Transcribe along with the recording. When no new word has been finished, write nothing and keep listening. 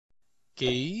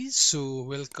Okay, so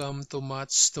welcome to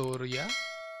Mathstoria,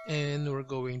 and we're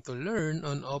going to learn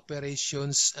on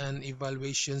operations and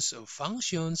evaluations of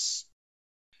functions.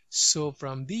 So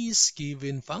from these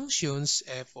given functions,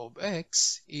 f of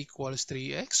x equals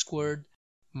 3x squared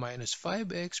minus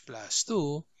 5x plus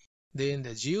 2, then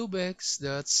the g of x,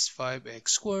 that's 5x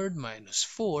squared minus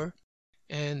 4,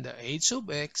 and the h of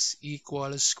x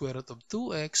equals square root of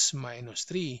 2x minus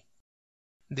 3.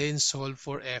 Then solve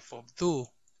for f of 2.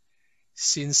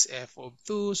 Since f of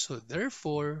 2, so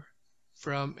therefore,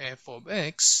 from f of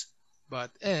x,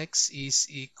 but x is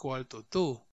equal to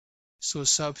 2. So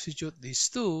substitute these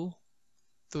 2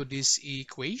 to this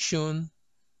equation.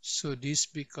 So this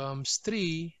becomes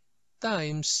 3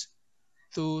 times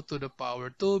 2 to the power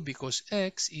 2 because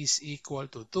x is equal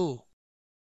to 2.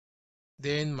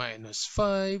 Then minus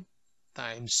 5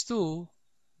 times 2,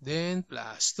 then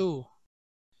plus 2.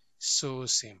 So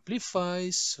simplify,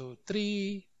 so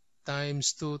 3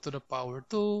 times 2 to the power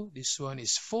 2, this one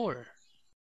is 4.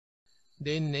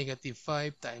 Then negative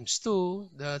 5 times 2,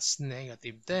 that's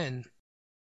negative 10.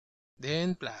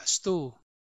 Then plus 2.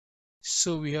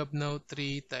 So we have now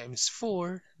 3 times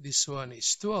 4, this one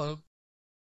is 12,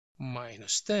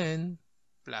 minus 10,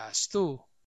 plus 2.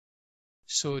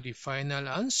 So the final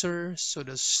answer, so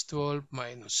that's 12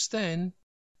 minus 10,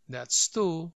 that's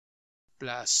 2,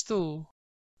 plus 2,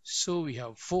 so we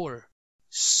have 4.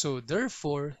 So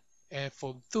therefore, f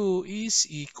of 2 is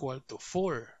equal to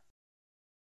 4.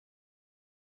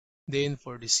 Then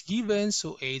for this given,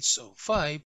 so h of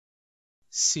 5,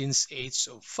 since h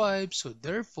of 5, so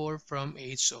therefore from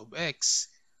h of x,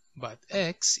 but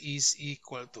x is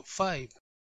equal to 5.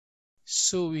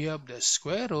 So we have the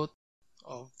square root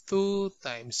of 2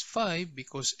 times 5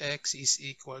 because x is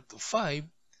equal to 5,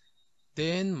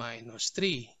 then minus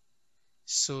 3.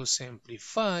 So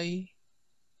simplify,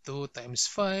 2 times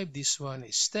 5, this one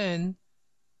is 10,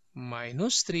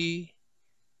 minus 3.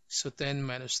 So 10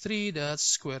 minus 3, that's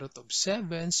square root of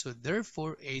 7. So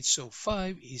therefore, h of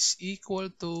 5 is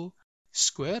equal to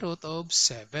square root of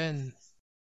 7.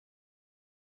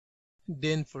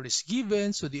 Then for this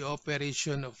given, so the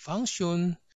operation of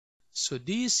function, so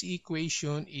this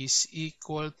equation is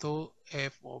equal to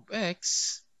f of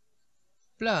x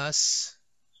plus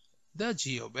the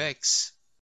g of x.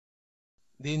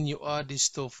 Then you add these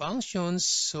two functions,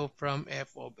 so from f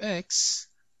of x,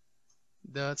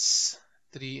 that's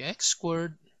 3x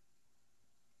squared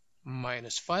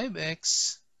minus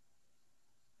 5x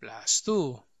plus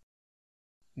 2.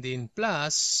 Then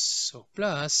plus, so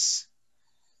plus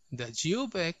the g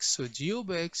of x, so g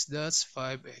of x, that's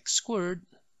 5x squared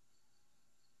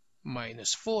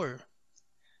minus 4.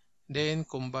 Then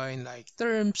combine like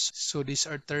terms, so these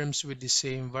are terms with the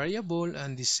same variable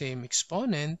and the same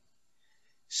exponent.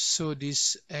 So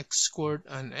this x squared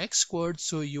and x squared,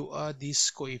 so you add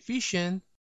this coefficient,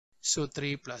 so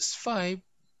 3 plus 5,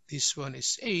 this one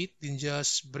is 8, then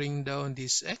just bring down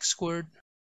this x squared.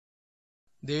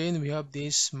 Then we have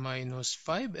this minus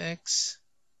 5x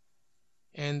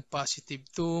and positive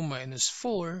 2 minus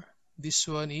 4. This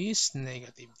one is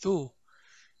negative 2.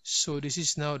 So this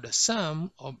is now the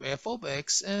sum of f of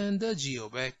x and the g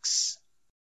of x.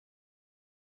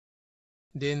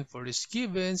 Then for this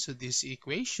given, so this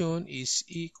equation is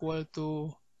equal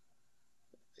to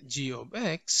g of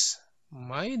x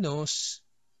minus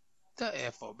the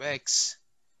f of x.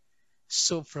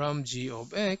 So from g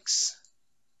of x,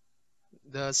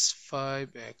 that's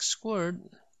 5x squared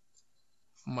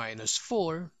minus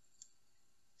 4.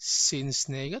 Since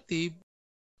negative,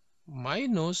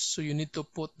 minus, so you need to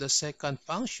put the second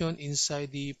function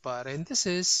inside the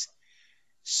parentheses.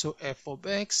 So f of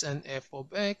x and f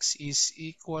of x is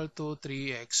equal to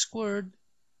 3x squared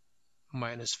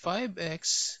minus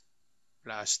 5x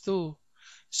plus 2.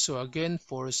 So again,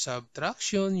 for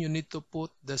subtraction, you need to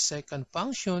put the second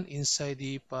function inside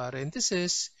the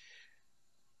parentheses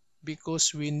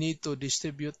because we need to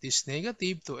distribute this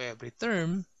negative to every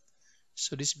term.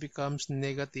 So this becomes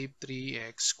negative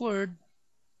 3x squared.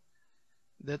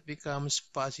 That becomes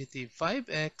positive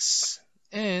 5x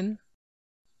and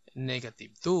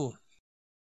negative 2.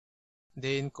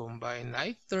 Then combine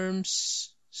like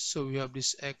terms. So we have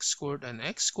this x squared and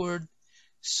x squared.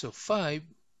 So 5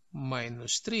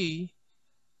 minus 3,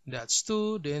 that's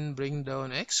 2. Then bring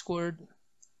down x squared.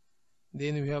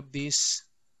 Then we have this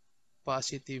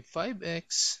positive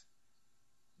 5x,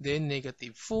 then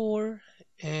negative 4,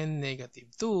 and negative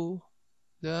 2,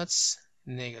 that's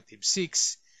negative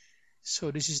 6.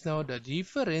 So this is now the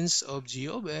difference of g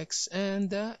of x and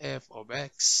the f of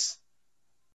x.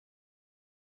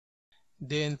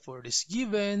 Then for this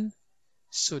given,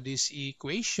 so this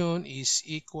equation is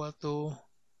equal to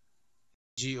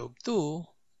g of 2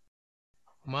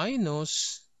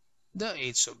 minus the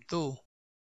h of 2.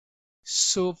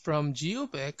 So from g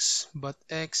of x, but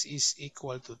x is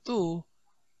equal to 2,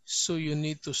 so you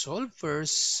need to solve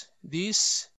first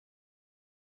this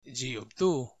g of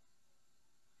 2.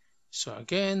 So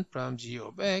again, from g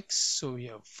of x, so we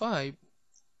have 5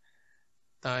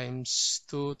 times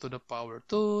 2 to the power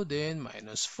 2, then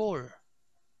minus 4.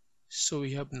 So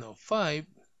we have now 5,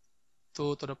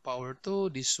 2 to the power 2,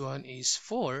 this one is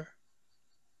 4,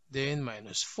 then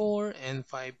minus 4, and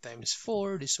 5 times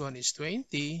 4, this one is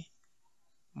 20,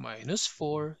 minus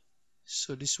 4,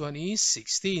 so this one is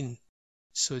 16.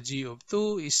 So g of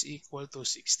 2 is equal to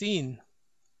 16.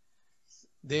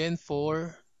 Then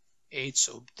for h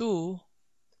of 2,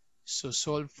 so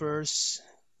solve first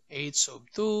h of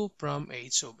 2 from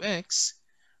h of x,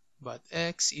 but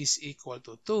x is equal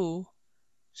to 2,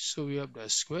 so we have the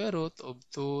square root of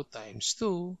 2 times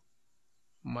 2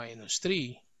 minus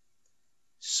 3.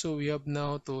 So we have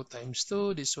now 2 times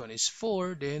 2, this one is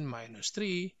 4, then minus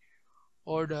 3,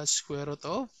 or the square root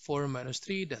of 4 minus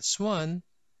 3, that's 1,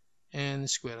 and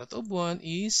square root of 1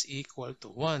 is equal to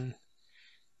 1.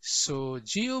 So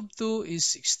g of 2 is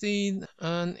 16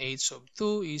 and h of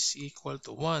 2 is equal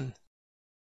to 1.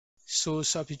 So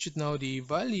substitute now the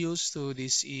values to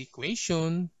this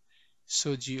equation.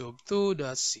 So g of 2,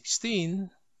 that's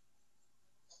 16,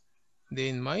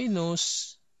 then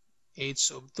minus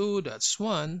h of 2, that's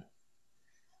 1.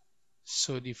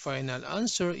 So the final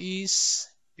answer is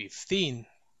 15.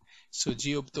 So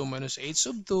g of 2 minus h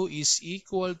of 2 is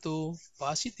equal to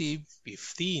positive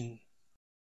 15.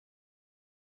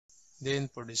 Then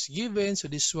for this given, so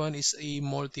this one is a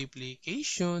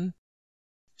multiplication.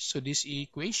 So this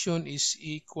equation is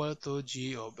equal to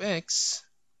g of x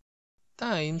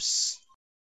times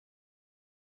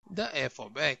the f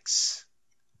of x.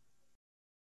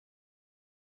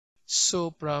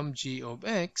 So from g of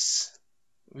x,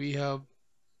 we have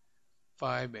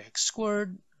 5x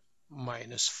squared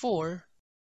minus 4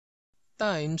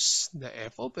 times the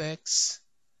f of x,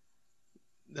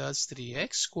 that's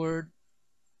 3x squared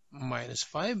minus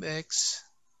 5x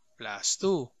plus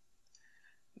 2.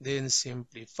 Then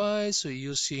simplify, so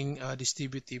using a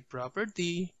distributive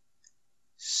property,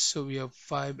 so we have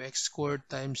 5x squared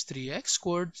times 3x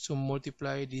squared, so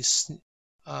multiply this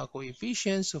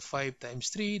coefficients of 5 times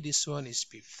 3, this one is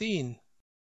 15.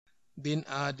 Then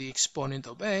add the exponent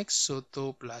of x, so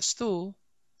 2 plus 2,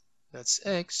 that's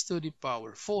x to the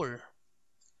power 4.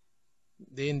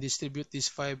 Then distribute this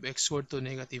 5x squared to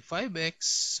negative 5x,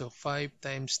 so 5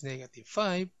 times negative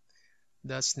 5,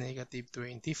 that's negative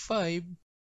 25.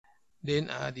 Then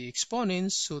add the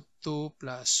exponents, so 2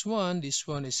 plus 1, this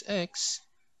one is x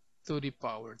to the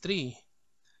power 3.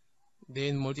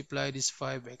 Then multiply this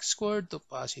 5x squared to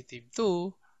positive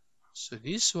 2, so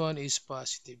this one is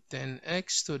positive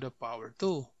 10x to the power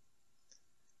 2.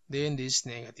 Then this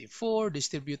negative 4,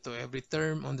 distribute to every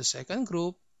term on the second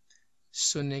group,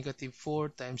 so negative 4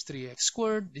 times 3x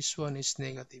squared, this one is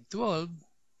negative 12x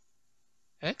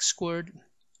squared.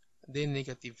 Then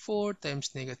negative 4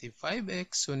 times negative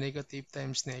 5x, so negative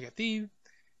times negative,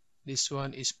 this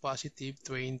one is positive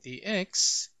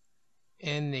 20x,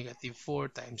 and negative 4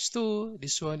 times 2,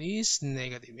 this one is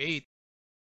negative 8.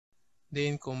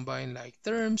 Then combine like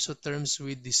terms, so terms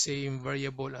with the same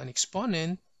variable and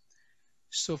exponent.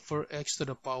 So for x to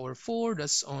the power 4,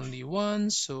 that's only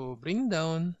 1, so bring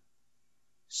down.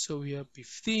 So we have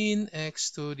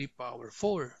 15x to the power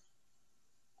 4.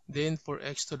 Then for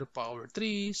x to the power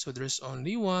 3, so there's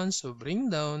only 1, so bring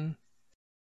down.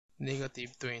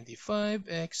 Negative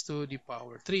 25x to the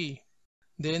power 3.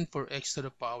 Then for x to the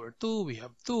power 2, we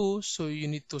have 2, so you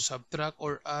need to subtract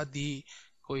or add the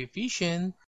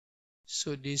coefficient.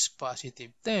 So this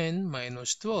positive 10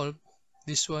 minus 12,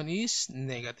 this one is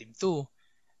negative 2.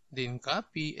 Then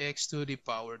copy x to the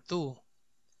power 2.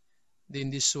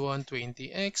 Then this one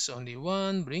 20x, only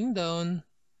 1, bring down,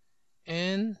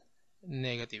 and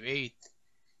negative 8.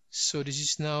 So this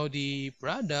is now the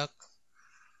product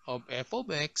of f of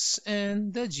x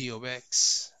and the g of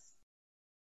x.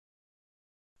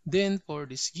 Then for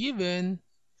this given,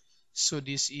 so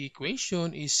this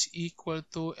equation is equal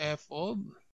to f of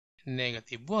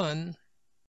negative 1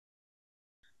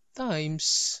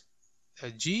 times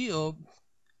the g of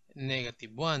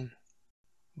negative 1.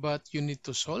 But you need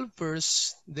to solve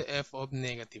first the f of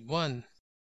negative 1.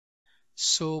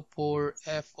 So for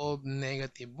f of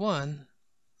negative 1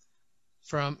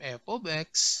 from f of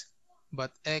x,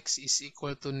 but x is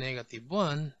equal to negative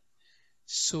 1,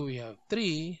 so we have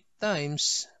 3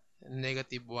 times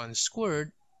negative 1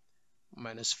 squared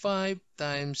minus 5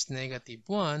 times negative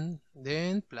 1,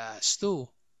 then plus 2.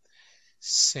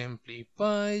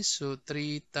 Simplify. So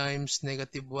 3 times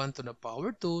negative 1 to the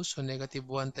power 2. So negative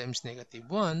 1 times negative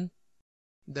 1.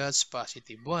 That's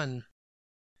positive 1.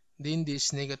 Then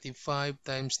this negative 5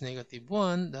 times negative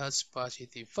 1. That's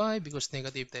positive 5 because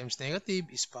negative times negative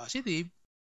is positive.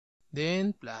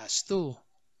 Then plus 2.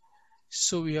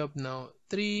 So we have now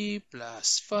 3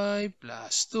 plus 5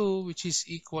 plus 2, which is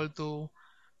equal to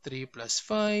 3 plus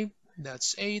 5.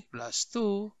 That's 8 plus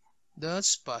 2.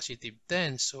 That's positive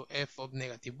 10. So f of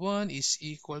negative 1 is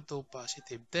equal to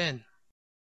positive 10.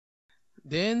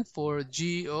 Then for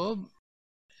g of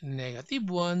negative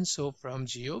 1, so from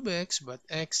g of x, but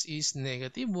x is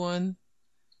negative 1,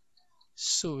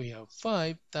 so we have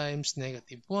 5 times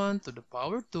negative 1 to the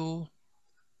power 2,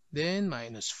 then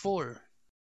minus 4.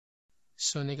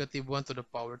 So negative 1 to the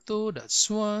power 2, that's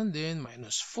 1, then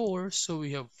minus 4, so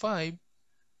we have 5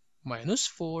 minus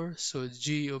 4, so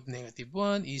g of negative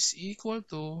 1 is equal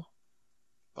to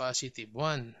positive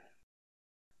 1.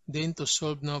 Then to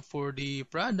solve now for the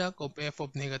product of f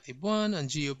of negative 1 and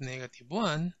g of negative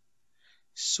 1,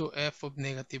 so f of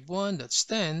negative 1, that's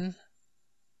 10,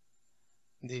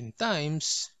 then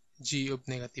times g of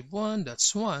negative 1,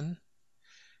 that's 1.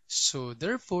 So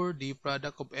therefore, the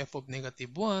product of f of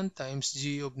negative 1 times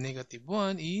g of negative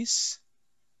 1 is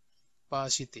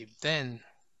positive 10.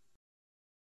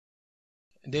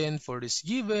 Then for this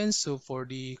given, so for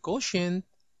the quotient,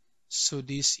 so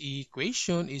this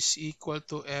equation is equal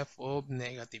to f of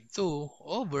negative 2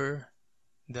 over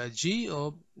the g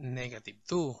of negative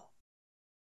 2.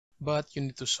 But you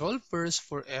need to solve first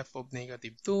for f of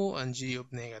negative 2 and g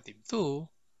of negative 2.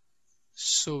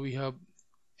 So we have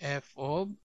f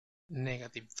of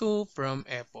negative 2 from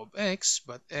f of x,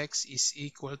 but x is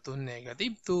equal to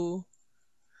negative 2.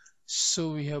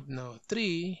 So we have now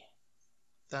 3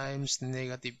 times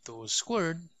negative 2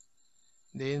 squared,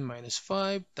 then minus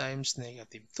 5 times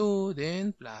negative 2,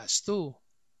 then plus 2.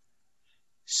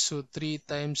 So 3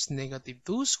 times negative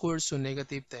 2 squared, so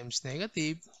negative times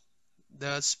negative,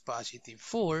 that's positive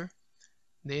 4.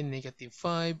 Then negative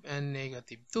 5 and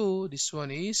negative 2, this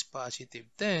one is positive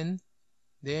 10,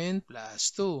 then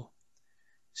plus 2.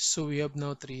 So we have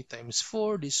now 3 times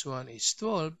 4, this one is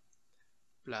 12,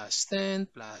 plus 10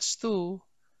 plus 2.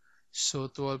 So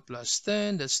 12 plus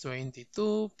 10, that's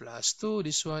 22, plus 2,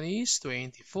 this one is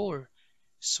 24.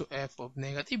 So f of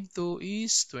negative 2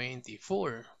 is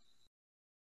 24.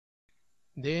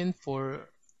 Then for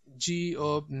g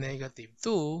of negative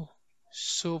 2,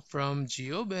 so from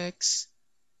g of x,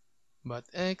 but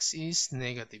x is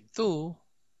negative 2,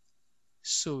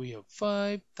 so we have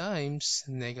 5 times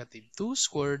negative 2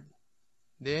 squared,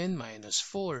 then minus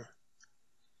 4.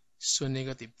 So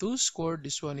negative 2 squared,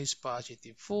 this one is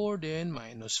positive 4, then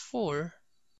minus 4.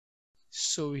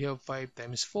 So we have 5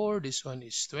 times 4, this one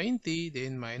is 20,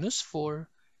 then minus 4.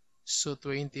 So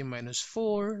 20 minus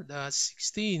 4, that's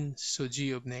 16. So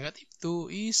g of negative 2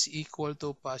 is equal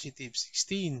to positive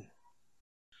 16.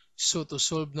 So to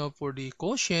solve now for the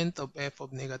quotient of f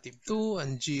of negative 2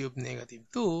 and g of negative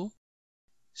 2,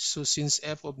 so since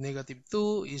f of negative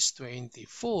 2 is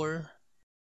 24,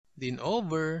 then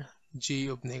over g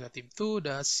of negative 2,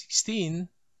 that's 16,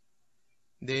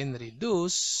 then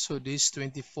reduce, so this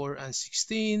 24 and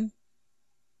 16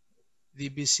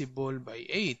 divisible by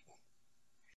 8.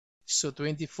 So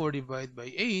 24 divided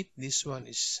by 8, this one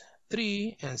is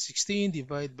 3, and 16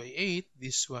 divided by 8,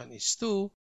 this one is 2.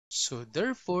 So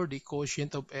therefore, the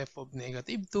quotient of f of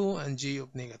negative 2 and g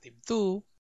of negative 2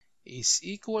 is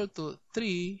equal to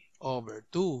 3 over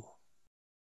 2.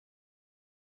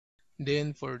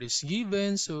 Then for this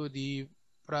given, so the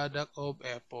product of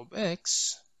f of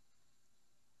x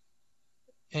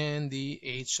and the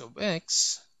h of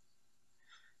x,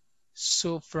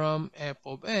 so from f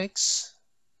of x,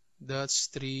 that's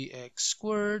 3x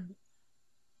squared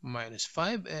minus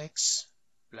 5x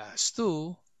plus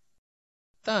 2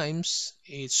 times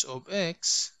h of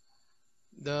x,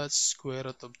 that's square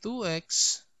root of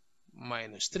 2x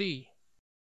minus 3.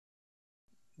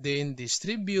 Then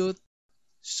distribute,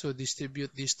 so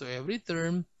distribute this to every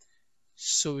term,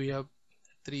 so we have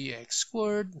 3x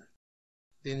squared,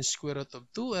 then square root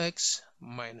of 2x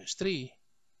minus 3,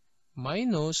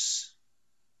 minus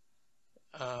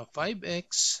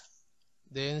 5x,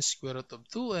 then square root of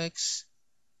 2x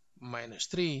minus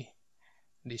 3.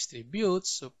 Distribute,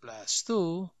 so plus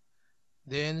 2,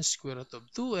 then square root of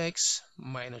 2x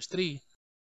minus 3.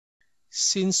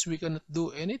 Since we cannot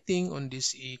do anything on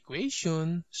this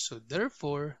equation, so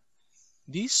therefore,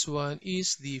 this one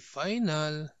is the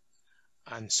final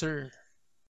answer.